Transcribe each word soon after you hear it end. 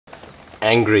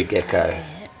angry gecko.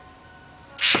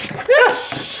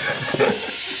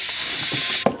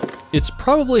 It's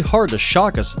probably hard to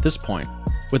shock us at this point.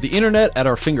 With the internet at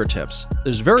our fingertips,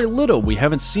 there's very little we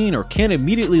haven't seen or can't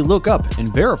immediately look up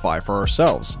and verify for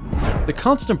ourselves. The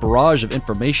constant barrage of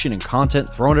information and content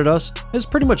thrown at us has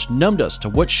pretty much numbed us to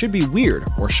what should be weird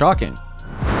or shocking.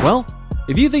 Well,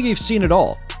 if you think you've seen it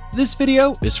all, this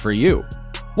video is for you.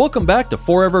 Welcome back to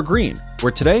Forever Green,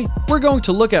 where today we're going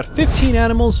to look at 15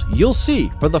 animals you'll see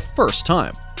for the first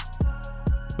time.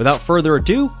 Without further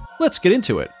ado, let's get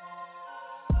into it.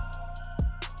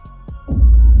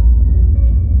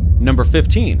 Number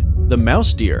 15. The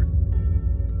mouse deer.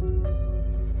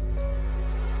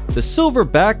 The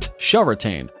silver-backed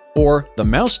chauvertain, or the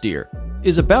mouse deer,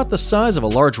 is about the size of a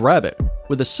large rabbit,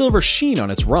 with a silver sheen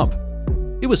on its rump.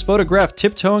 It was photographed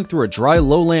tiptoeing through a dry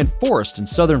lowland forest in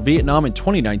southern Vietnam in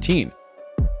 2019.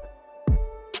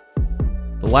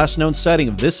 The last known sighting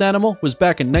of this animal was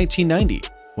back in 1990,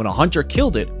 when a hunter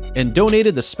killed it and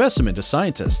donated the specimen to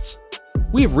scientists.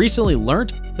 We have recently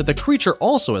learned that the creature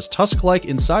also has tusk-like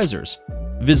incisors,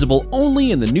 visible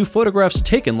only in the new photographs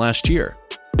taken last year.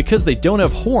 Because they don't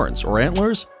have horns or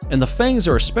antlers, and the fangs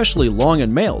are especially long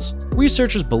in males,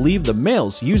 researchers believe the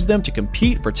males use them to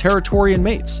compete for territory and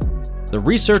mates. The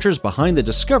researchers behind the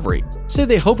discovery say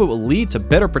they hope it will lead to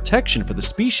better protection for the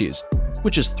species,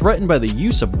 which is threatened by the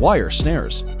use of wire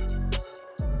snares.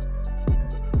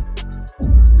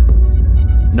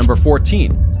 Number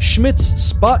 14. Schmidt's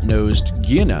spot-nosed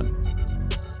guinan.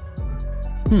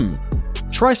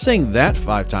 Try saying that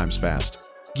 5 times fast.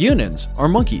 Guianans are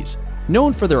monkeys,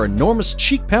 known for their enormous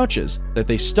cheek pouches that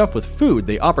they stuff with food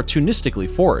they opportunistically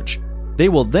forage. They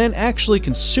will then actually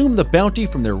consume the bounty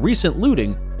from their recent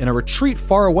looting in a retreat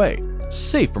far away,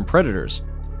 safe from predators.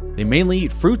 They mainly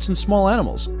eat fruits and small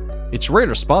animals. It's rare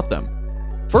to spot them.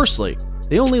 Firstly,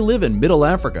 they only live in Middle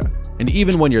Africa, and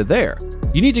even when you're there,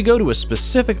 you need to go to a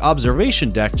specific observation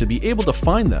deck to be able to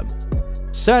find them.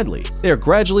 Sadly, they are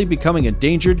gradually becoming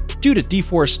endangered due to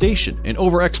deforestation and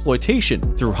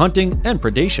overexploitation through hunting and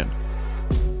predation.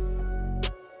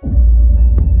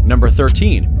 Number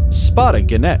 13. Spotted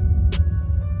gannet.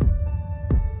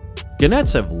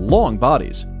 Gannets have long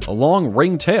bodies, a long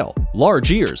ringed tail,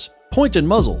 large ears, pointed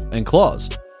muzzle, and claws.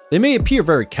 They may appear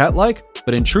very cat-like,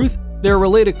 but in truth, they are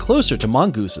related closer to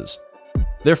mongooses.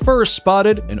 Their fur is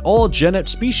spotted, and all genet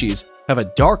species have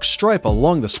a dark stripe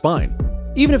along the spine.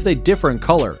 Even if they differ in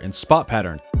color and spot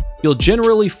pattern, you'll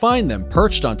generally find them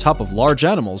perched on top of large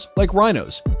animals like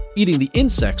rhinos, eating the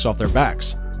insects off their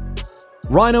backs.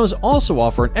 Rhinos also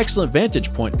offer an excellent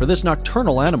vantage point for this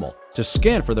nocturnal animal to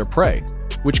scan for their prey,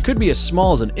 which could be as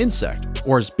small as an insect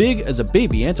or as big as a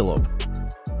baby antelope.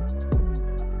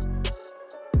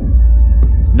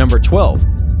 Number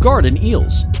 12. Garden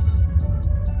eels.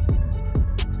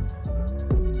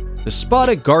 The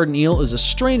spotted garden eel is a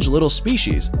strange little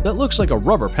species that looks like a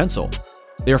rubber pencil.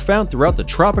 They are found throughout the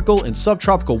tropical and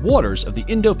subtropical waters of the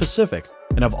Indo-Pacific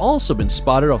and have also been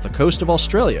spotted off the coast of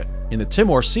Australia, in the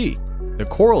Timor Sea, the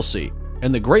Coral Sea,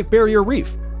 and the Great Barrier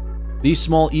Reef. These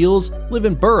small eels live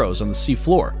in burrows on the sea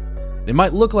floor. They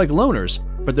might look like loners,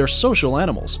 but they're social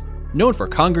animals, known for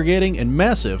congregating in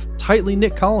massive, tightly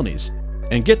knit colonies,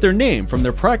 and get their name from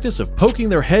their practice of poking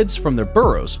their heads from their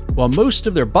burrows while most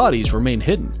of their bodies remain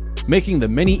hidden, making the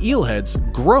many eel heads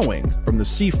growing from the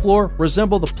sea floor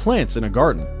resemble the plants in a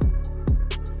garden.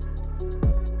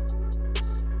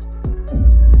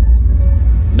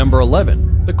 Number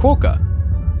 11. The quokka.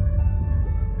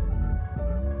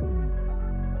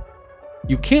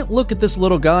 You can't look at this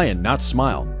little guy and not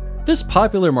smile. This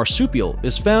popular marsupial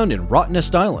is found in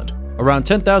Rottnest Island. Around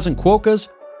 10,000 quokkas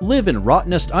live in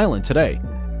Rottnest Island today.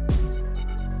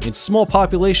 And small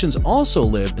populations also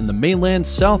live in the mainland's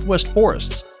southwest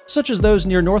forests, such as those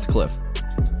near Northcliffe.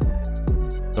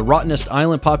 The Rottnest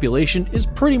Island population is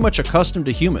pretty much accustomed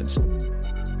to humans.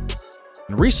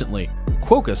 And recently,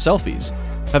 quokka selfies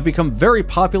have become very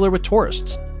popular with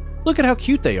tourists. Look at how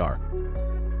cute they are.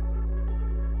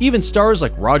 Even stars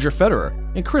like Roger Federer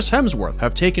and Chris Hemsworth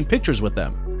have taken pictures with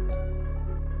them.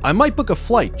 I might book a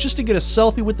flight just to get a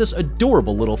selfie with this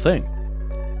adorable little thing.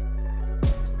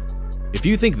 If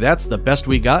you think that's the best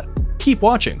we got, keep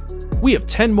watching. We have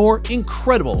 10 more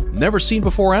incredible,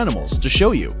 never-seen-before animals to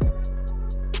show you.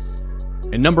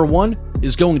 And number 1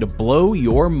 is going to blow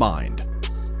your mind.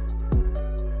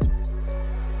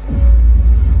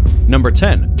 Number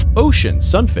 10. Ocean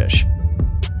sunfish.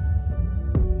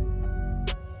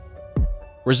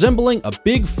 Resembling a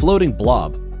big floating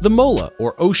blob, the mola,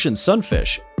 or ocean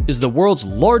sunfish, is the world's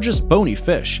largest bony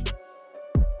fish.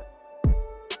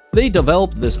 They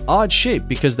developed this odd shape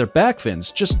because their back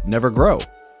fins just never grow.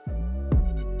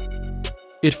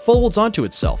 It folds onto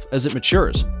itself as it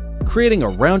matures, creating a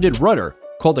rounded rudder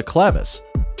called a clavus.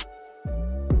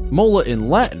 Mola in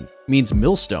Latin means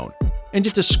millstone, and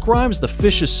it describes the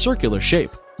fish's circular shape.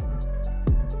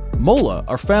 Mola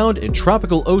are found in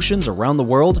tropical oceans around the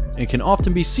world and can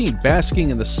often be seen basking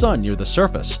in the sun near the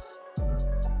surface.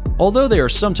 Although they are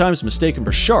sometimes mistaken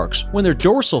for sharks when their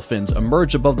dorsal fins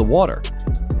emerge above the water.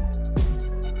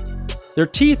 Their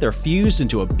teeth are fused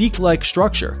into a beak-like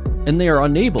structure, and they are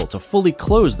unable to fully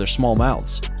close their small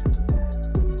mouths.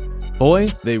 Boy,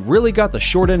 they really got the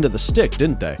short end of the stick,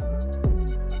 didn't they?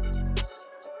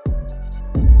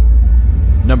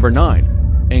 Number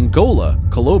 9. Angola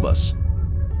colobus.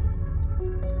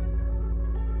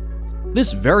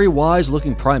 This very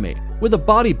wise-looking primate, with a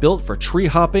body built for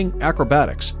tree-hopping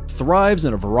acrobatics, thrives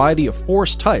in a variety of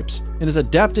forest types and is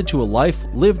adapted to a life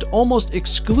lived almost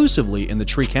exclusively in the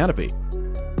tree canopy.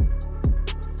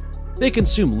 They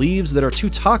consume leaves that are too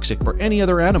toxic for any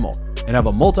other animal and have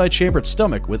a multi-chambered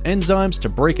stomach with enzymes to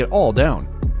break it all down.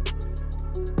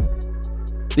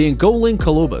 The Angolan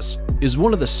colobus is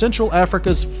one of the Central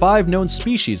Africa's 5 known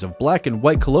species of black and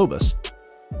white colobus,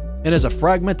 and has a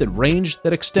fragmented range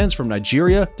that extends from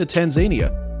Nigeria to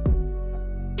Tanzania.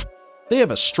 They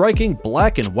have a striking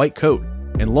black and white coat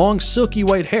and long silky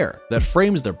white hair that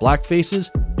frames their black faces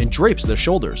and drapes their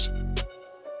shoulders,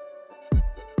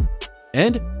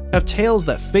 and have tails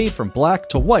that fade from black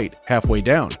to white halfway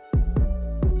down.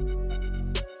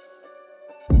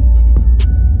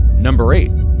 Number 8.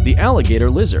 The alligator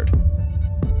lizard.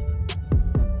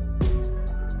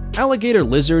 Alligator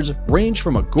lizards range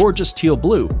from a gorgeous teal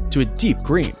blue to a deep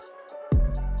green,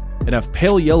 and have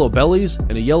pale yellow bellies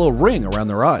and a yellow ring around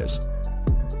their eyes.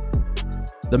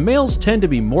 The males tend to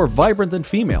be more vibrant than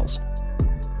females,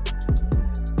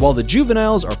 while the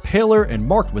juveniles are paler and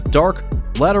marked with dark,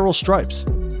 lateral stripes.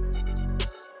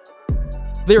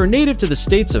 They are native to the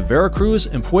states of Veracruz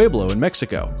and Pueblo in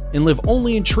Mexico and live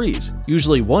only in trees,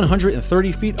 usually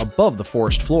 130 feet above the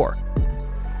forest floor.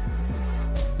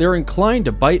 They are inclined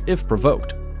to bite if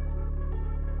provoked,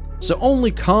 so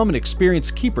only calm and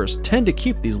experienced keepers tend to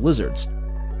keep these lizards.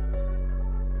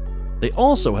 They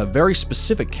also have very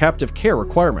specific captive care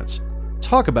requirements.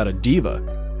 Talk about a diva.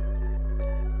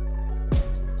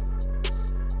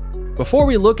 Before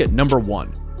we look at number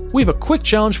 1, we have a quick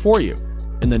challenge for you.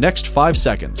 In the next 5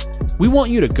 seconds, we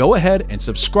want you to go ahead and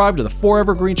subscribe to the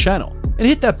Forever Green channel and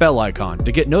hit that bell icon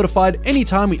to get notified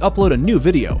anytime we upload a new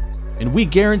video, and we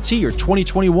guarantee your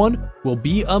 2021 will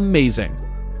be amazing.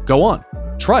 Go on,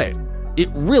 try it. It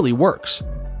really works.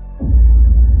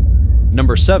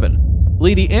 Number 7.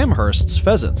 Lady Amherst's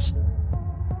pheasants.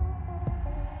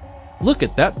 Look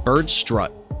at that bird's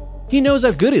strut. He knows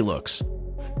how good he looks.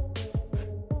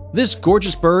 This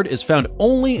gorgeous bird is found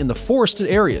only in the forested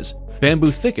areas,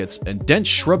 bamboo thickets, and dense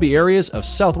shrubby areas of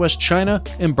southwest China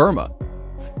and Burma.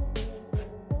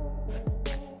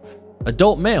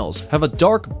 Adult males have a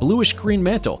dark bluish-green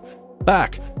mantle,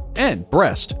 back, and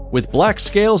breast, with black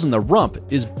scales, and the rump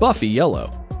is buffy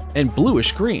yellow and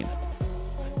bluish-green.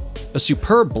 A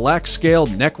superb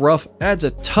black-scaled neck ruff adds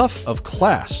a tuft of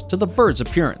class to the bird's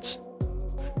appearance.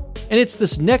 And it's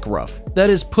this neck ruff that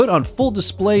is put on full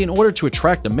display in order to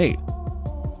attract a mate.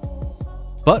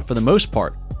 But for the most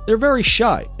part, they're very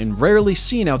shy and rarely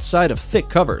seen outside of thick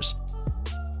covers.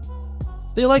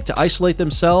 They like to isolate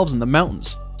themselves in the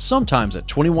mountains, sometimes at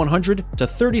 2,100 to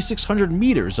 3,600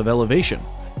 meters of elevation.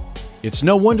 It's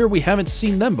no wonder we haven't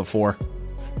seen them before.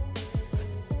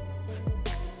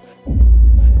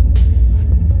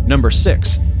 Number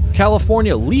 6.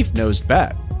 California leaf-nosed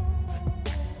bat.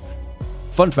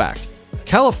 Fun fact: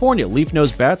 California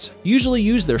leaf-nosed bats usually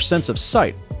use their sense of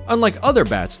sight, unlike other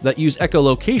bats that use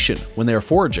echolocation when they are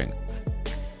foraging.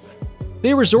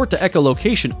 They resort to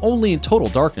echolocation only in total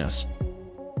darkness.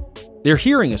 Their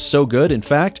hearing is so good, in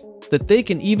fact, that they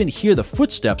can even hear the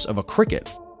footsteps of a cricket.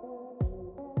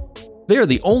 They are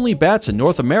the only bats in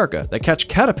North America that catch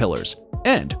caterpillars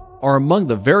and are among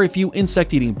the very few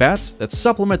insect-eating bats that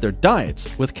supplement their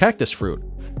diets with cactus fruit.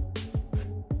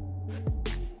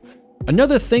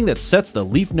 Another thing that sets the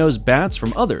leaf-nosed bats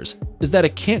from others is that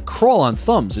it can't crawl on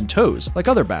thumbs and toes like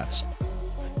other bats.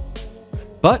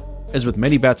 But, as with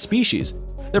many bat species,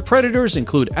 their predators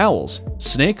include owls,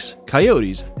 snakes,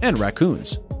 coyotes, and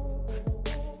raccoons.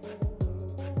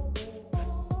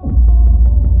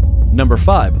 Number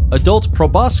 5. Adult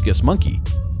proboscis monkey.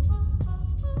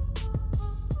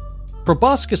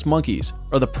 Proboscis monkeys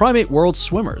are the primate world's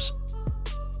swimmers.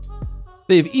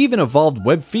 They've even evolved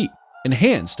webbed feet and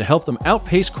hands to help them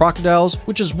outpace crocodiles,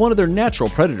 which is one of their natural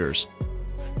predators.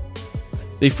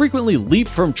 They frequently leap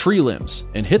from tree limbs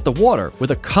and hit the water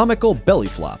with a comical belly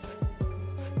flop.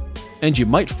 And you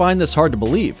might find this hard to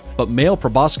believe, but male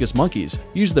proboscis monkeys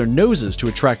use their noses to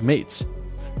attract mates.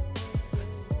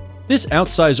 This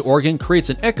outsized organ creates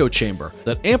an echo chamber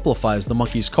that amplifies the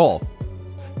monkey's call,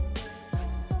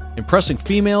 impressing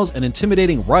females and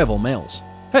intimidating rival males.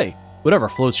 Hey, whatever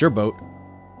floats your boat.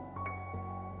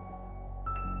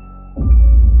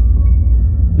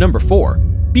 Number 4.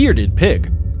 Bearded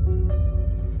pig.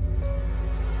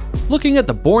 Looking at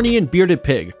the Bornean bearded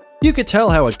pig, you could tell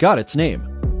how it got its name.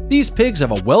 These pigs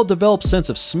have a well-developed sense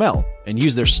of smell and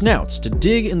use their snouts to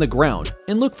dig in the ground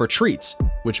and look for treats,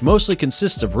 which mostly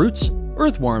consists of roots,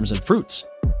 earthworms, and fruits.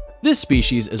 This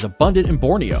species is abundant in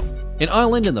Borneo, an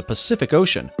island in the Pacific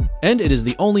Ocean, and it is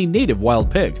the only native wild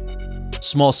pig.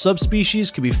 Small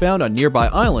subspecies can be found on nearby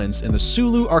islands in the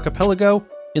Sulu archipelago,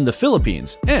 in the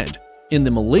Philippines, and in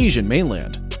the Malaysian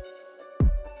mainland.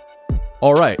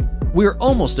 Alright, we're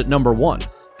almost at number 1.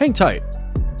 Hang tight.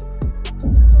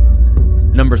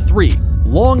 Number 3.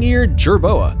 Long-eared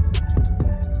jerboa.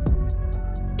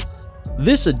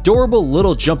 This adorable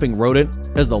little jumping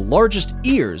rodent has the largest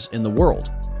ears in the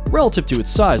world, relative to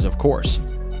its size, of course.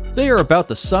 They are about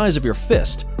the size of your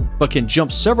fist, but can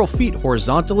jump several feet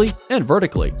horizontally and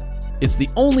vertically. It's the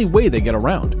only way they get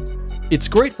around. It's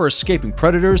great for escaping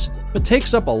predators, but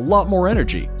takes up a lot more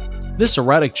energy. This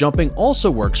erratic jumping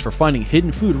also works for finding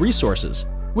hidden food resources,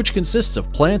 which consists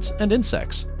of plants and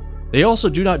insects. They also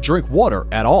do not drink water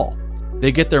at all.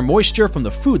 They get their moisture from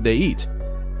the food they eat.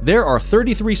 There are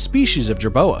 33 species of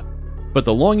jerboa, but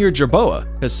the long-eared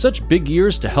jerboa has such big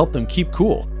ears to help them keep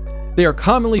cool. They are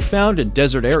commonly found in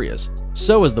desert areas,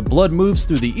 so as the blood moves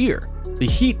through the ear, the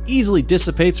heat easily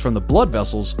dissipates from the blood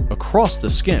vessels across the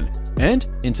skin and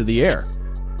into the air.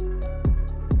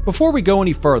 Before we go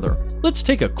any further, let's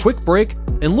take a quick break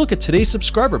and look at today's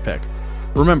subscriber pick.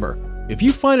 Remember, if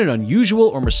you find an unusual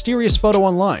or mysterious photo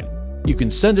online, you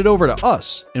can send it over to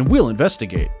us and we'll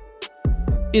investigate.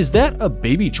 Is that a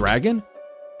baby dragon?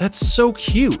 That's so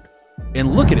cute.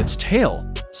 And look at its tail,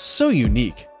 so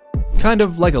unique. Kind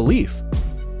of like a leaf.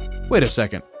 Wait a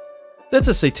second, that's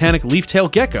a satanic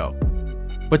leaf-tailed gecko.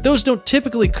 But those don't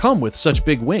typically come with such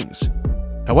big wings.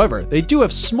 However, they do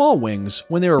have small wings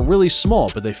when they are really small,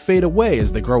 but they fade away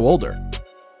as they grow older.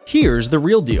 Here's the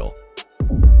real deal.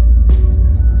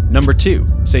 Number 2.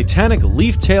 Satanic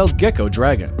leaf-tailed gecko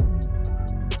dragon.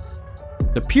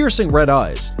 The piercing red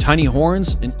eyes, tiny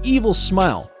horns, and evil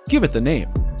smile give it the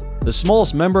name. The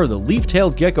smallest member of the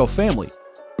leaf-tailed gecko family,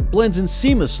 blends in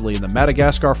seamlessly in the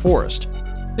Madagascar forest.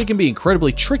 They can be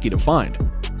incredibly tricky to find.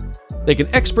 They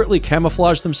can expertly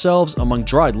camouflage themselves among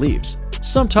dried leaves,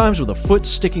 sometimes with a foot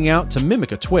sticking out to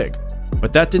mimic a twig.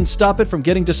 But that didn't stop it from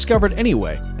getting discovered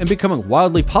anyway and becoming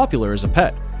wildly popular as a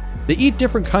pet. They eat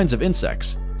different kinds of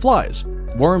insects, flies,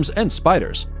 worms, and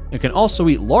spiders, and can also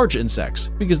eat large insects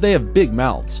because they have big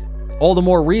mouths. All the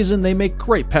more reason they make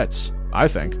great pets, I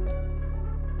think.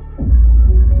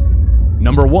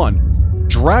 Number 1.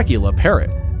 Dracula parrot.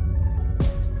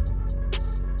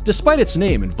 Despite its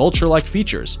name and vulture-like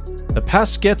features, the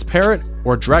Pasquet's parrot,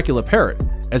 or Dracula parrot,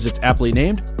 as it's aptly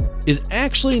named, is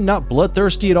actually not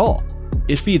bloodthirsty at all.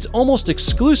 It feeds almost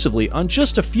exclusively on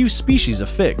just a few species of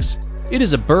figs. It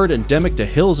is a bird endemic to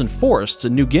hills and forests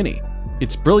in New Guinea.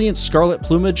 Its brilliant scarlet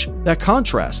plumage that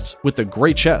contrasts with the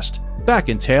gray chest, back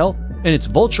and tail, and its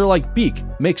vulture-like beak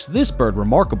makes this bird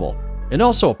remarkable, and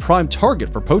also a prime target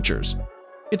for poachers.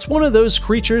 It's one of those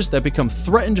creatures that become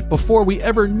threatened before we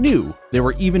ever knew they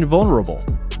were even vulnerable.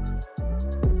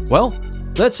 Well,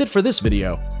 that's it for this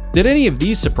video. Did any of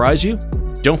these surprise you?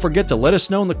 Don't forget to let us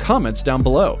know in the comments down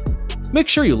below. Make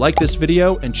sure you like this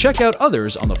video and check out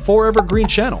others on the Forever Green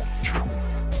channel.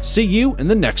 See you in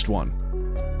the next one.